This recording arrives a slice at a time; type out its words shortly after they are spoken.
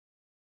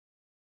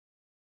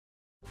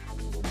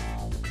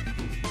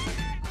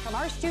from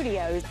our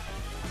studios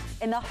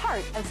in the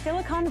heart of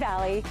Silicon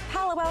Valley,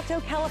 Palo Alto,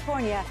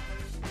 California.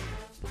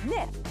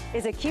 This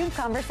is a CUBE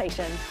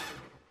Conversation.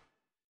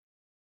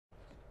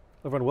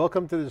 Everyone,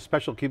 welcome to this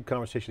special CUBE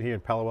Conversation here in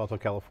Palo Alto,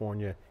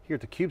 California. Here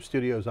at the CUBE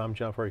studios, I'm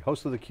John Furrier,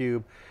 host of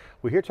theCUBE.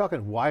 We're here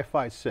talking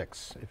Wi-Fi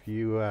 6. If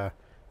you have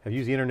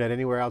used the internet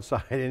anywhere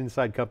outside and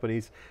inside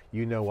companies,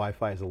 you know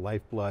Wi-Fi is a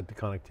lifeblood to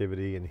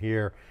connectivity. And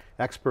here,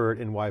 expert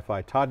in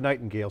Wi-Fi, Todd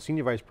Nightingale,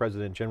 Senior Vice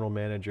President, General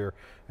Manager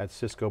at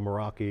Cisco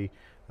Meraki,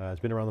 has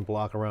been around the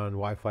block around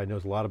Wi-Fi,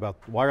 knows a lot about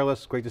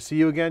wireless. Great to see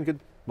you again, good,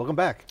 welcome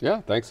back.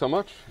 Yeah, thanks so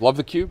much. Love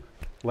theCUBE.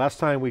 Last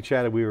time we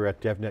chatted, we were at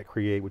DevNet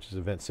Create, which is an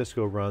event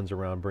Cisco runs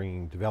around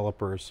bringing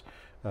developers,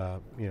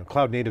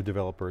 cloud native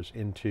developers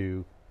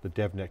into the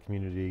DevNet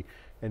community,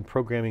 and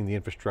programming the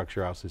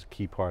infrastructure also is a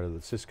key part of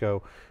the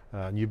Cisco.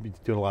 You've been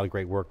doing a lot of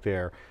great work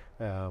there,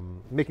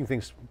 making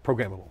things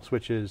programmable,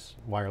 switches,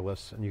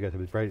 wireless, and you guys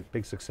have a very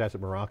big success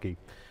at Meraki.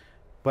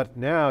 But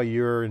now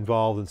you're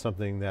involved in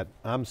something that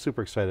I'm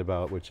super excited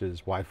about, which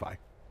is Wi-Fi.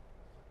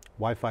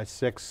 Wi-Fi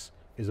 6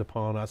 is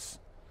upon us.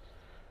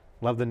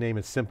 Love the name,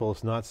 it's simple,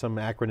 it's not some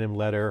acronym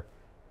letter.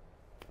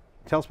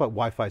 Tell us about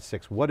Wi-Fi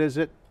 6. What is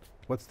it?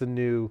 What's the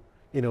new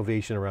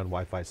innovation around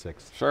Wi-Fi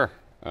 6? Sure.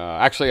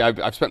 Actually,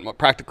 I've spent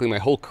practically my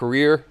whole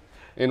career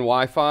in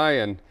Wi-Fi,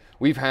 and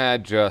we've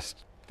had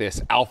just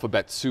this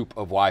alphabet soup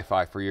of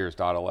Wi-Fi for years,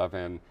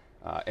 .11,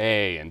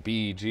 A and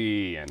B,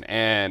 G, and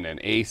N,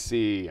 and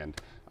AC,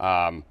 and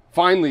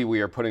finally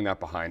we are putting that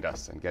behind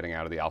us and getting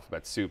out of the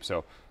alphabet soup.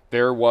 So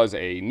there was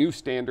a new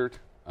standard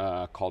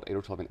called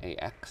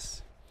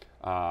 802.11ax,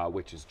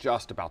 which is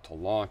just about to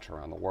launch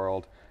around the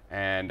world.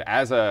 And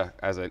as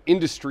an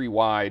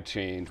industry-wide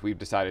change, we've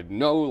decided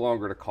no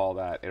longer to call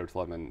that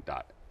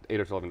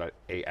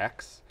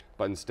 802.11ax,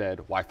 but instead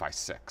Wi-Fi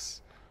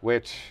 6,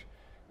 which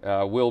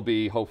will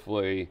be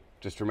hopefully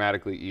just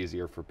dramatically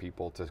easier for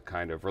people to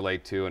kind of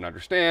relate to and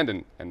understand,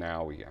 and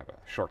now we have a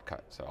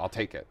shortcut, so I'll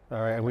take it.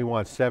 All right, and we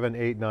want 7,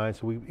 8, 9,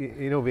 so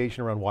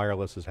innovation around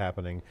wireless is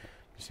happening.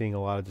 You're seeing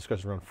a lot of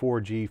discussion around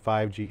 4G,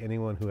 5G,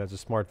 anyone who has a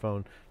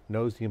smartphone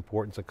knows the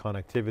importance of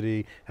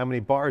connectivity. How many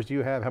bars do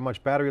you have? How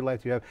much battery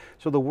life do you have?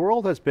 So the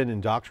world has been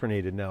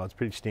indoctrinated now, it's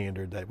pretty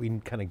standard that we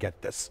kind of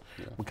get this.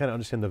 Yeah. We kind of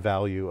understand the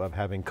value of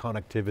having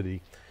connectivity.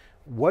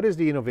 What is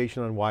the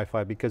innovation on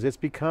Wi-Fi? Because it's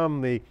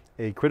become a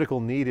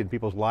critical need in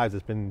people's lives.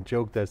 It's been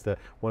joked as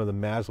one of the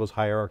Maslow's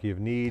hierarchy of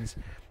needs.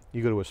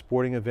 You go to a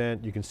sporting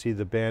event, you can see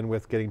the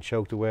bandwidth getting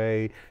choked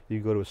away.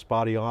 You go to a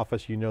spotty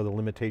office, you know the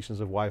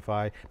limitations of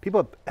Wi-Fi.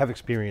 People have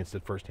experienced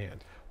it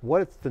firsthand.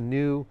 What's the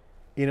new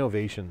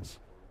innovations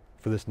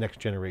for this next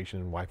generation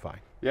in Wi-Fi?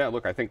 Yeah,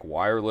 look, I think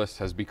wireless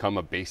has become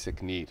a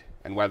basic need.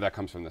 And whether that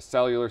comes from the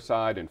cellular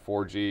side and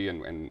 4G,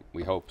 and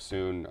we hope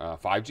soon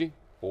 5G,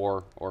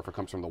 or if it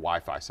comes from the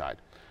Wi-Fi side.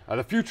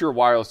 The future of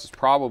wireless is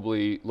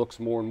probably looks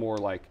more and more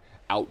like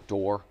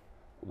outdoor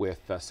with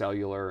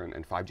cellular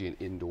and 5G, and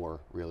indoor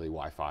really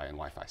Wi-Fi and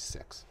Wi-Fi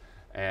 6.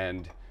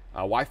 And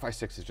Wi-Fi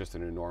 6 is just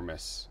an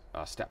enormous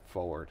step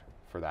forward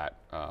for that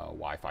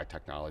Wi-Fi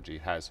technology.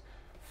 It has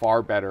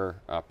far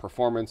better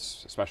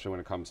performance, especially when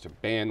it comes to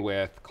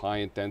bandwidth,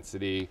 client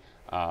density,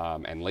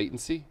 and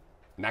latency.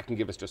 And that can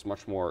give us just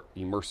much more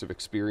immersive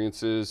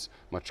experiences,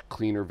 much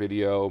cleaner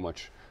video,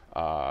 much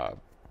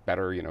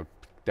better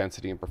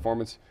density and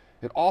performance.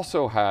 It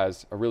also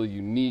has a really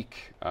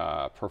unique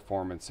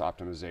performance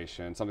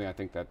optimization, something I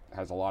think that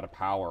has a lot of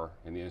power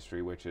in the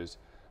industry, which is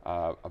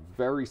a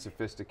very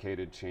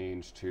sophisticated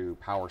change to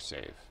power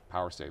save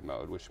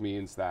mode, which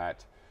means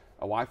that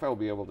a Wi-Fi will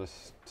be able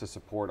to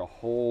support a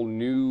whole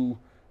new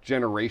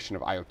generation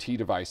of IoT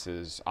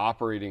devices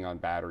operating on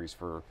batteries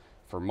for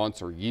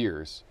months or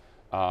years.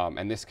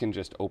 And this can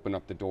just open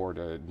up the door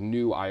to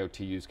new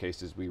IoT use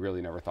cases we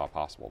really never thought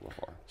possible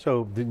before.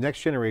 So the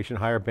next generation,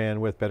 higher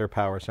bandwidth, better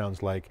power,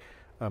 sounds like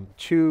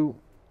two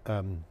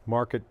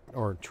market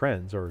or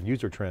trends or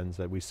user trends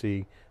that we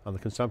see on the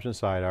consumption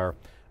side are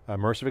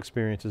immersive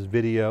experiences,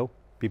 video.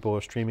 People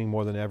are streaming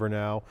more than ever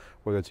now,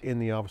 whether it's in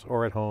the office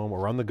or at home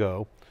or on the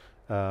go.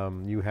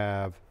 You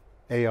have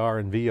AR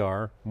and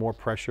VR, more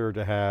pressure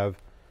to have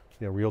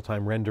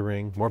real-time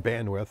rendering, more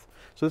bandwidth.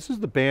 So this is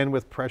the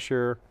bandwidth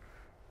pressure,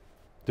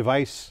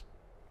 device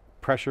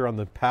pressure on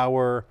the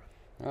power.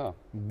 Oh.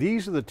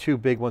 These are the two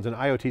big ones, and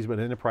IoT's been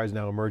enterprise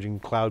now,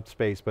 emerging cloud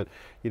space, but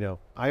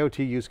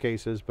IoT use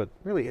cases, but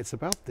really it's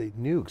about the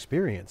new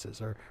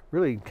experiences, or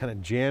really kind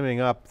of jamming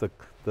up the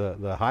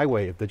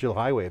highway, digital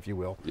highway, if you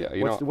will. Yeah,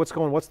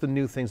 what's the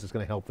new things that's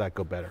going to help that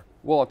go better?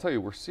 Well, I'll tell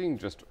you, we're seeing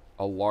just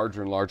a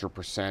larger and larger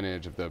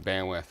percentage of the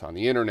bandwidth on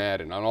the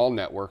internet and on all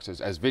networks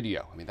as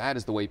video. I mean, that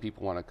is the way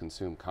people want to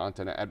consume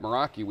content. At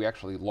Meraki, we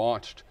actually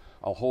launched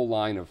a whole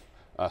line of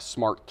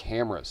smart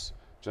cameras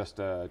just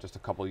a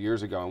couple of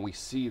years ago, and we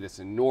see this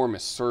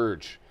enormous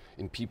surge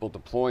in people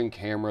deploying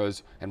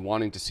cameras and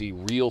wanting to see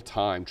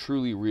real-time,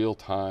 truly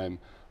real-time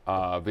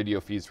video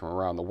feeds from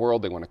around the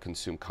world. They want to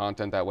consume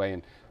content that way,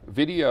 and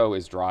video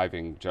is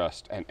driving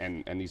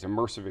and these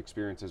immersive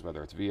experiences,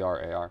 whether it's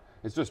VR, AR,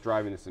 it's just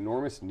driving this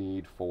enormous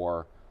need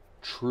for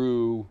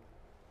true,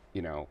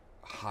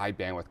 high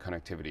bandwidth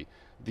connectivity.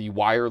 The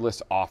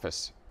wireless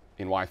office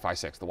in Wi-Fi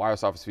 6, the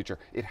wireless office feature,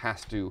 it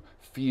has to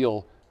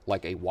feel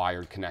like a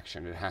wired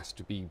connection. It has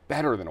to be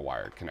better than a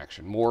wired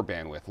connection, more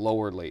bandwidth,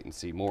 lower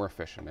latency, more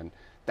efficient, and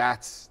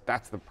that's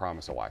the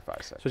promise of Wi-Fi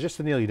 6. So just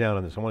to nail you down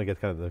on this, I want to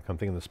get kind of I'm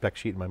thinking the spec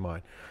sheet in my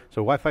mind.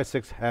 So Wi-Fi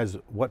 6 has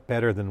what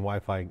better than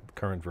Wi-Fi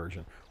current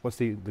version? What's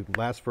the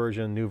last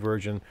version, new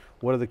version?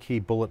 What are the key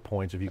bullet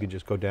points if you can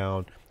just go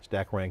down,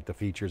 stack rank the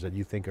features that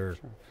you think are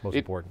most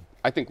important?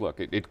 I think, look,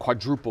 it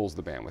quadruples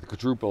the bandwidth, it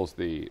quadruples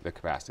the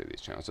capacity of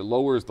these channels. It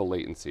lowers the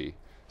latency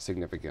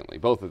significantly.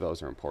 Both of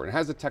those are important. It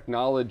has a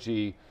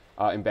technology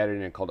embedded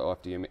in it called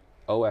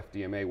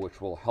OFDMA,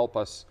 which will help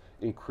us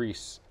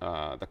increase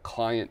the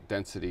client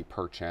density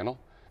per channel,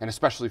 and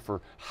especially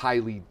for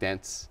highly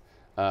dense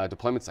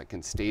deployments like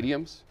in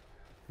stadiums,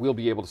 we'll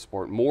be able to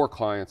support more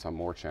clients on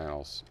more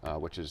channels,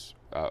 which is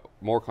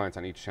more clients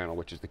on each channel,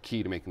 which is the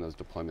key to making those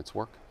deployments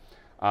work.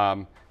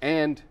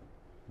 And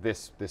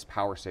this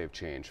power save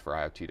change for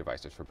IoT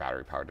devices, for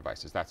battery powered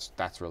devices,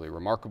 that's really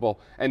remarkable.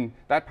 And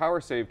that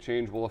power save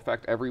change will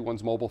affect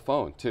everyone's mobile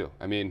phone too.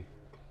 I mean,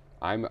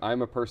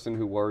 I'm a person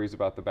who worries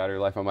about the battery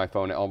life on my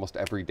phone almost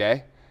every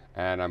day,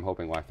 and I'm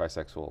hoping Wi-Fi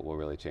 6 will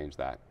really change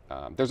that.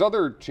 There's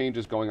other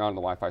changes going on in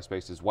the Wi-Fi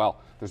space as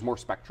well. There's more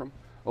spectrum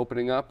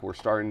opening up. We're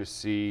starting to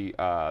see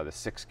the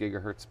 6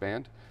 gigahertz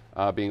band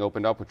being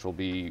opened up, which will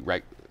be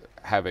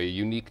have a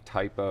unique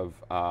type of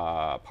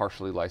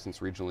partially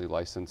licensed, regionally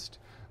licensed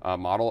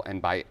model, and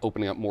by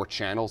opening up more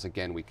channels,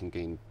 again, we can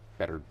gain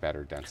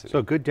better density.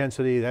 So good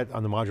density, that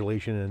on the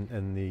modulation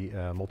and the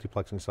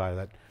multiplexing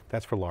side,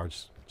 that's for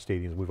large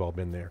stadiums, we've all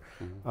been there.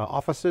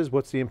 Offices,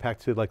 what's the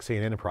impact to, like, say,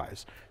 an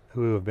enterprise,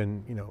 who have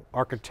been,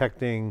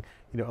 architecting,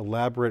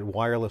 elaborate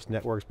wireless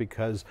networks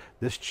because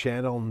this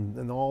channel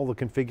and all the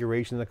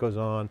configuration that goes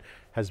on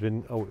has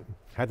been,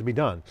 had to be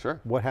done. Sure.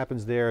 What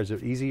happens there? Is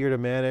it easier to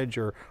manage,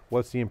 or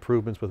what's the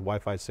improvements with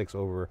Wi-Fi 6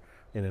 over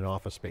in an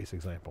office space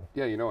example?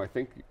 Yeah, I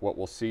think what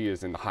we'll see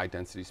is in the high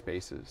density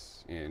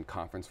spaces, in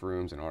conference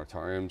rooms and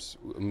auditoriums,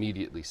 we'll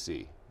immediately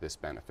see this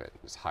benefit,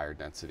 this higher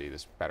density,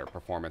 this better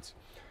performance.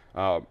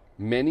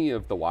 Many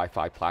of the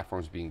Wi-Fi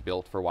platforms being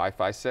built for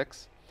Wi-Fi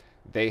 6,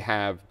 they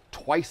have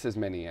twice as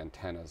many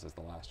antennas as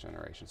the last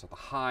generation. So the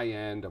high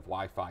end of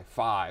Wi-Fi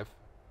 5,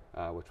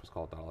 which was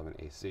called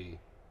 .11ac,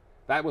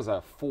 that was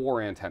a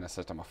 4 antenna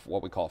system,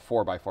 what we call a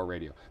 4x4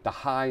 radio. The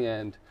high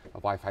end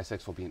of Wi-Fi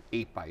 6 will be an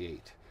 8x8.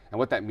 And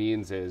what that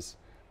means is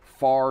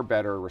far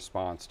better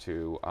response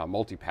to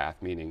multipath,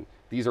 meaning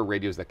these are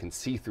radios that can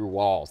see through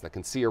walls, that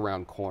can see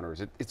around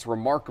corners. It's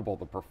remarkable,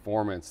 the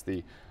performance,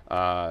 the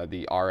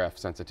RF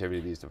sensitivity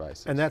of these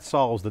devices. And that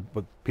solves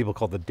what people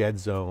call the dead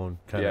zone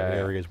kind of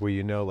areas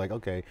where like,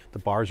 okay, the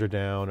bars are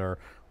down, or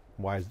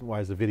why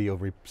is the video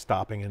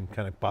stopping and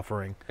kind of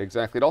buffering?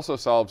 Exactly. It also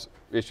solves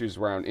issues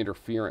around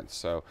interference.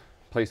 So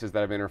places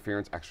that have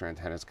interference, extra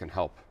antennas can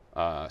help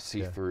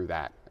see through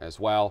that as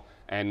well.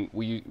 And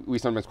we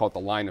sometimes call it the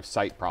line of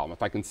sight problem.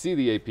 If I can see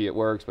the AP, it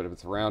works, but if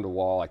it's around a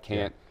wall, I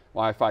can't.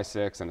 Wi-Fi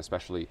 6 and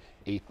especially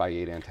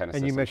 8x8 antenna systems.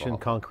 And you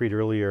mentioned concrete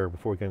earlier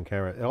before we came on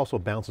camera. It also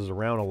bounces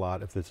around a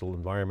lot if it's an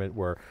environment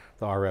where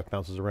the RF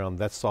bounces around.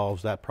 That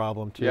solves that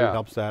problem too, it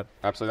helps that?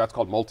 Absolutely, that's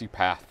called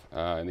multipath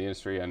in the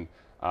industry. And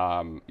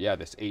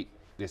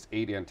this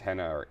 8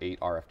 antenna or 8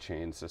 RF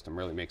chain system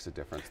really makes a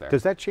difference there.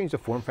 Does that change the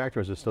form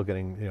factor, or is it still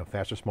getting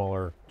faster,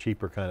 smaller,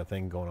 cheaper kind of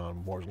thing going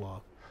on, Moore's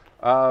Law?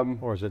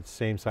 Or is it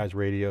same size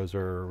radios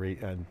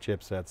and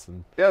chipsets?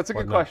 Yeah, that's a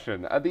good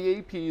question. The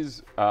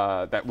APs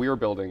that we are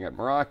building at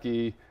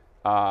Meraki,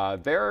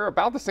 they're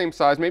about the same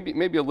size,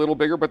 maybe a little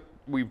bigger, but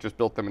we've just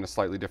built them in a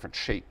slightly different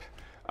shape.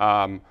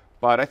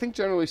 But I think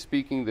generally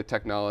speaking, the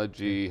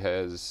technology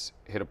has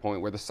hit a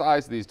point where the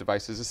size of these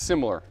devices is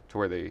similar to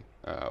where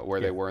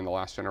they were in the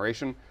last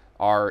generation.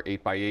 Our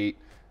 8x8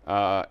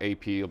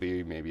 AP will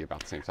be maybe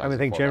about the same size. I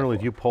think generally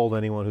if you polled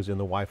anyone who's in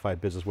the Wi-Fi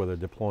business, whether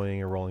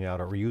deploying or rolling out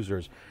or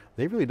users,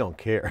 they really don't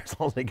care as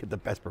long as they get the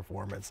best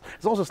performance.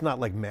 As long as it's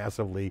not like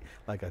massively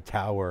like a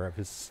tower. If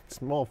it's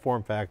small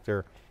form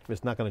factor,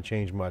 it's not going to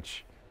change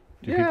much.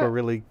 Do people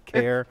really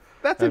care?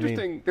 That's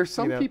interesting. There's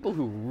some people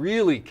who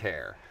really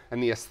care,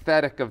 and the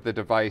aesthetic of the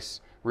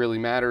device really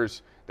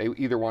matters. They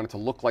either want it to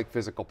look like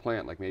physical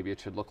plant, like maybe it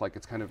should look like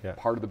it's kind of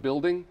part of the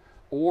building,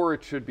 or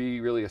it should be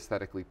really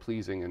aesthetically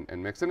pleasing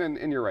and mixed in.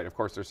 And you're right, of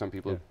course, there's some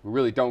people who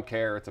really don't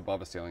care, it's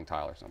above a ceiling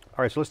tile or something.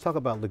 All right, so let's talk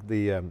about it's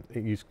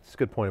a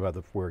good point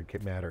about where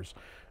it matters,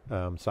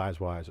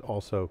 size-wise,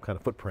 also kind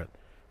of footprint.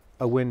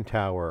 A wind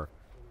tower,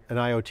 an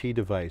IoT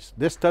device.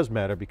 This does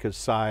matter because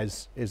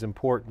size is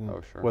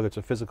important, whether it's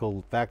a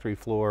physical factory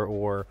floor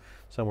or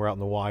somewhere out in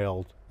the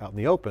wild, out in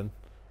the open.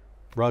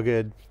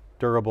 Rugged,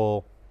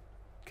 durable,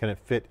 can it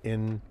fit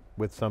in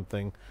with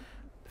something?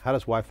 How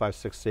does Wi-Fi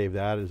 6 save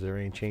that? Is there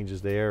any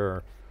changes there?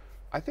 Or?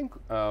 I think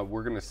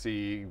we're going to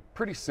see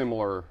pretty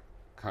similar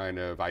kind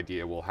of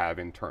idea. We'll have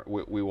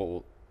we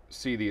will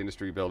see the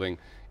industry building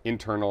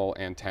internal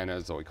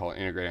antennas, so we call it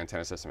integrated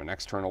antenna system, and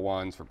external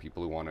ones for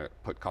people who want to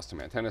put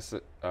custom antenna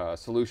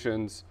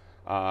solutions.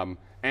 And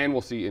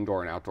we'll see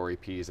indoor and outdoor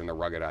APs and the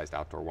ruggedized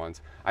outdoor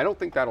ones. I don't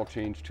think that'll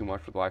change too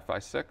much with Wi-Fi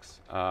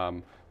 6,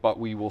 but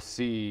we will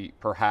see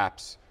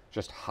perhaps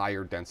just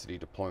higher density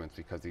deployments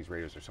because these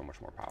radios are so much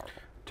more powerful.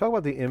 Talk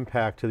about the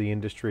impact to the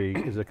industry.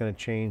 Is it going to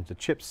change the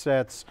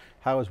chipsets?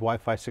 How is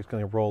Wi-Fi 6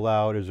 going to roll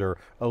out? Is there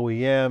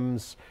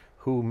OEMs?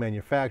 Who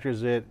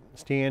manufactures it?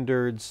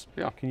 Standards?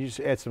 Yeah. Can you just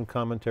add some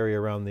commentary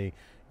around the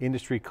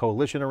industry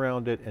coalition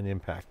around it and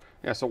impact?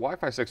 Yeah, so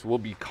Wi-Fi 6 will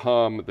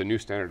become the new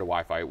standard of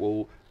Wi-Fi. It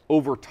will,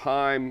 over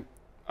time,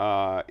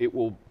 it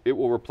will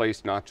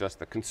replace not just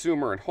the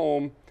consumer and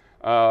home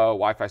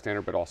Wi-Fi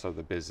standard, but also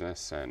the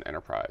business and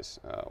enterprise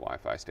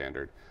Wi-Fi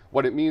standard.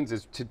 What it means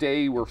is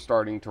today we're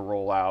starting to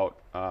roll out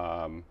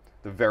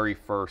the very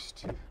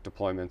first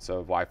deployments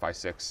of Wi-Fi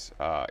 6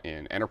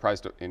 in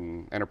enterprise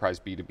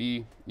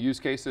B2B use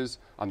cases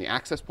on the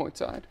access point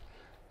side,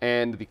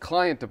 and the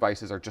client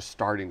devices are just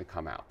starting to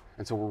come out.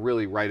 And so we're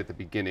really right at the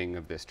beginning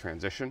of this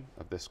transition,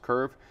 of this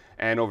curve.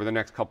 And over the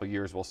next couple of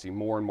years, we'll see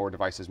more and more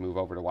devices move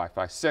over to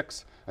Wi-Fi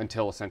 6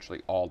 until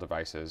essentially all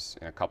devices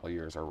in a couple of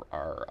years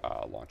are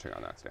launching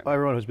on that standard. Well,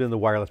 everyone who's been in the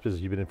wireless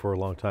business, you've been in for a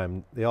long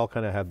time, they all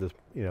kind of have this,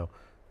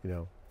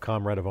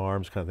 comrade of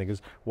arms kind of thing,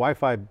 because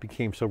Wi-Fi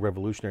became so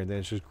revolutionary and then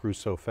it just grew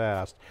so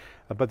fast.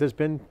 But there's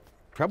been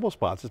trouble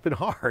spots, it's been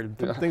hard.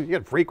 Yeah. You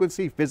got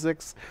frequency,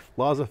 physics,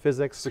 laws of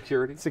physics.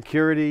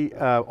 Security,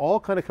 all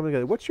kind of coming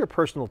together. What's your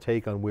personal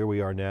take on where we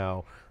are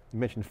now? You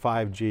mentioned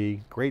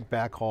 5G, great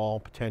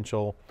backhaul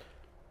potential.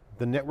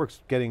 The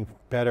network's getting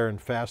better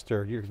and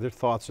faster. Their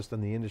thoughts just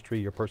on the industry,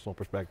 your personal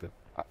perspective.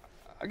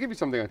 I'll give you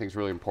something I think is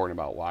really important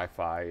about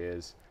Wi-Fi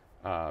is,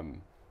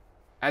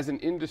 as an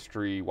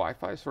industry,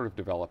 Wi-Fi is sort of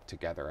developed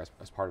together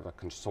as part of a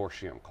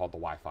consortium called the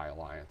Wi-Fi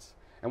Alliance.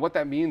 And what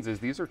that means is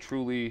these are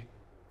truly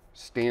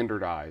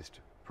standardized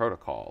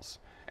protocols.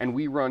 And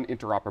we run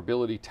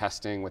interoperability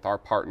testing with our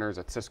partners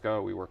at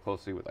Cisco. We work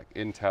closely with like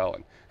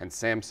Intel and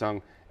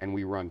Samsung, and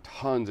we run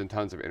tons and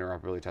tons of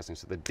interoperability testing.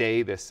 So the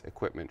day this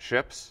equipment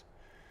ships,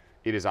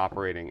 it is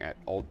operating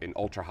in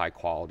ultra high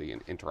quality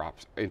and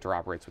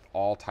interoperates with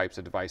all types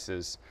of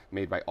devices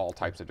made by all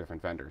types of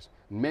different vendors.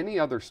 Many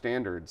other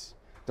standards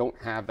don't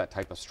have that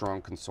type of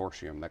strong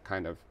consortium, that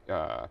kind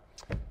of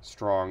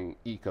strong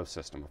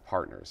ecosystem of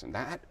partners. And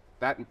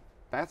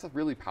that's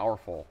really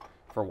powerful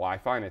for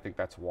Wi-Fi, and I think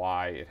that's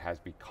why it has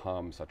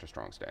become such a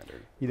strong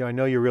standard. I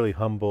know you're really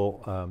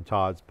humble,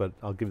 Todd, but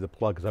I'll give you the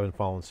plug because I've been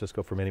following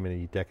Cisco for many,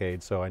 many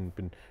decades, so I've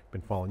been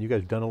following. You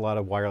guys have done a lot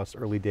of wireless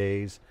early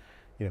days,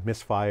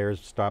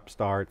 misfires,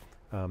 stop-start,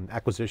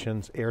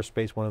 acquisitions,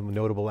 airspace, one of the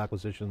notable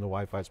acquisitions in the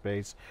Wi-Fi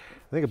space.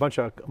 I think a bunch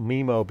of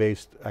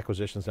MIMO-based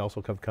acquisitions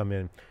also come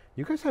in.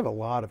 You guys have a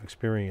lot of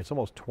experience,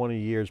 almost 20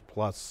 years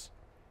plus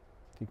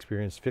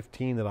experience,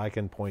 15 that I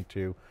can point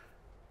to,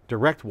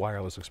 direct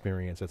wireless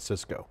experience at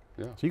Cisco.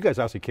 Yeah. So you guys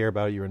obviously care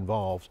about it, you're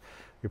involved,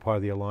 you're part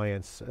of the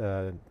Alliance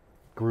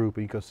group,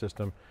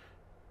 ecosystem.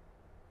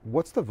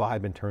 What's the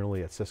vibe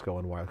internally at Cisco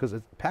and wireless?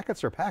 Because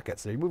packets are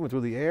packets. They're moving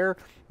through the air,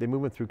 they're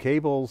moving through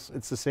cables.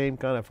 It's the same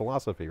kind of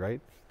philosophy,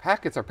 right?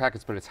 Packets are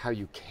packets, but it's how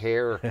you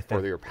care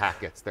for your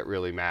packets that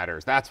really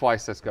matters. That's why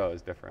Cisco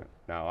is different.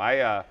 No,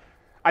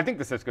 I think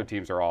the Cisco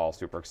teams are all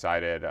super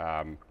excited.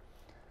 I'm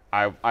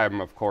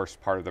of course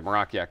part of the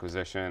Meraki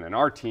acquisition, and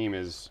our team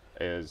is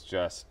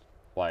just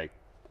like,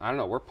 I don't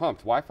know, we're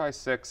pumped. Wi-Fi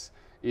 6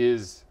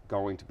 is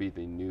going to be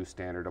the new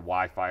standard of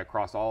Wi-Fi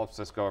across all of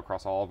Cisco,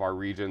 across all of our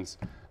regions.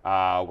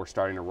 We're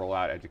starting to roll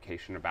out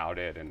education about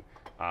it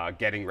and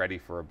getting ready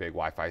for a big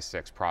Wi-Fi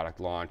 6 product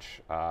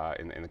launch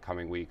in the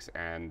coming weeks.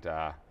 And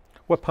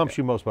what pumps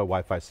you most about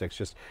Wi-Fi 6?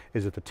 Just,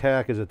 is it the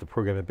tech, is it the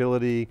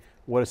programmability?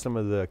 What are some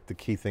of the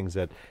key things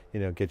that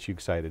get you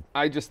excited?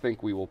 I just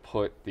think we will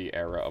put the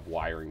era of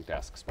wiring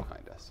desks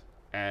behind us.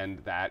 And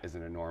that is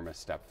an enormous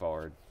step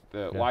forward.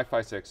 The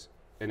Wi-Fi 6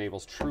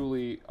 enables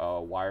truly a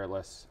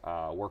wireless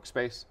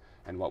workspace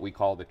and what we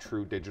call the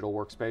true digital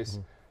workspace.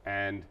 Mm-hmm.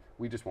 And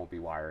we just won't be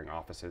wiring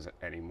offices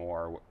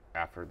anymore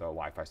after the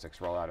Wi-Fi 6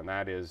 rollout, and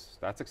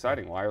that's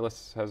exciting.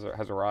 Wireless has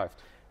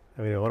arrived.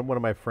 I mean, one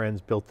of my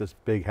friends built this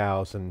big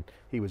house and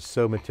he was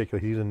so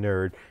meticulous, he's a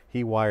nerd.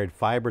 He wired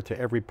fiber to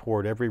every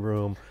port, every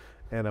room,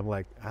 and I'm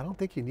like, I don't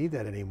think you need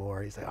that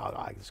anymore. He's like, oh,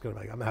 I'm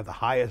gonna have the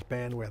highest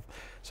bandwidth.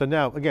 So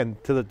now, again,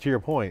 to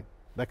your point,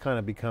 that kind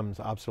of becomes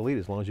obsolete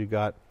as long as you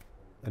got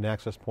an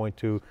access point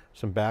to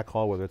some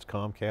backhaul, whether it's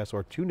Comcast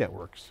or 2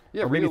 networks,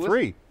 or maybe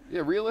 3.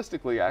 Yeah,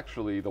 realistically,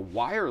 actually, the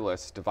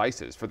wireless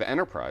devices, for the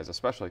enterprise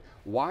especially,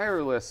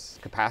 wireless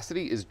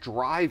capacity is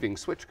driving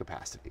switch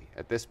capacity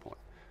at this point.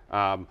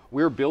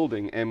 We're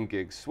building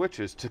M-Gig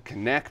switches to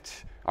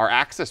connect our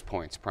access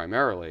points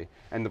primarily,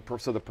 and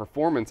so the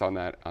performance on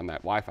that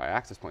Wi-Fi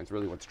access point is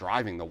really what's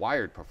driving the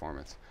wired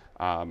performance.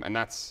 And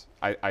that's,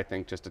 I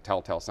think, just a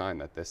telltale sign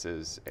that this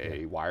is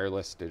a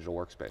wireless digital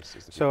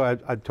workspace. So I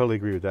totally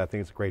agree with that. I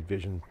think it's a great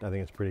vision. I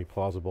think it's pretty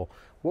plausible.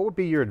 What would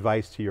be your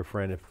advice to your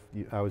friend if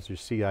I was your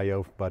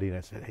CIO buddy and I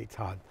said, hey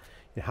Todd,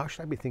 how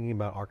should I be thinking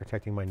about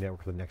architecting my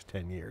network for the next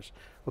 10 years?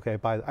 Okay,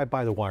 I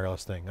buy the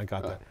wireless thing, I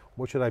got that.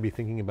 What should I be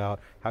thinking about?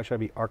 How should I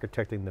be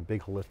architecting the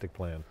big holistic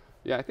plan?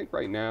 Yeah, I think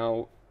right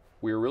now,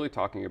 we're really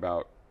talking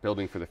about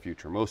building for the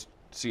future. Most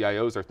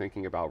CIOs are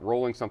thinking about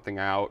rolling something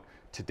out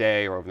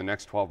today or over the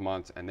next 12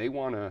 months, and they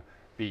want to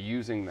be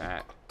using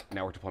that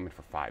network deployment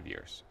for 5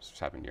 years,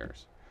 7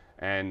 years.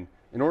 And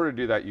in order to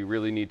do that, you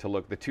really need to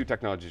look, the two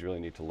technologies you really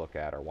need to look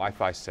at are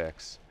Wi-Fi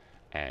 6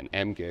 and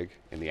mGig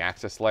in the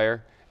access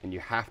layer, and you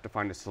have to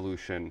find a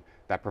solution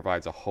that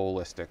provides a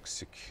holistic,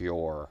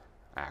 secure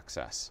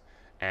access.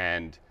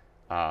 And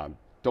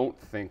don't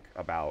think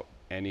about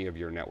any of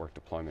your network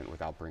deployment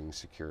without bringing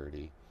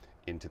security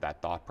into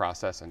that thought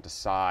process, and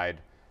decide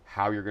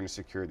how you're going to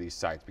secure these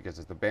sites, because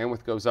as the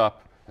bandwidth goes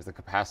up, as the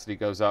capacity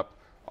goes up,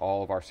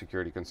 all of our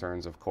security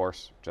concerns, of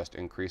course, just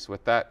increase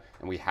with that,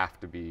 and we have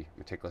to be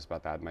meticulous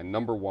about that. My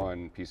number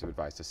one piece of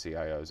advice to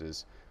CIOs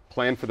is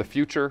plan for the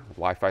future,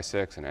 Wi-Fi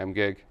 6 and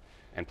mGig,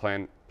 and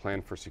plan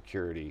for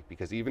security,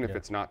 because even if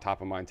it's not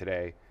top of mind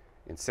today,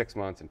 in 6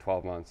 months, in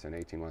 12 months, in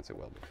 18 months, it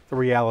will be. The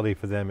reality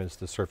for them is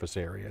the surface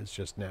area is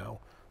just now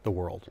the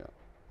world. Yeah,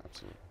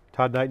 absolutely.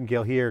 Todd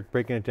Nightingale here,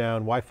 breaking it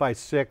down. Wi-Fi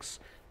 6,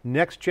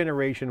 next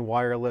generation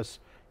wireless,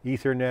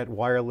 Ethernet,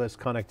 wireless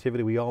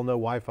connectivity. We all know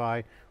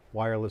Wi-Fi,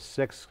 wireless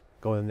 6,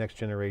 going to the next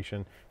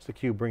generation. It's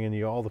theCUBE bringing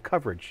you all the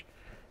coverage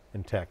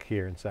in tech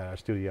here inside our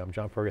studio. I'm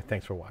John Furrier,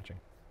 thanks for watching.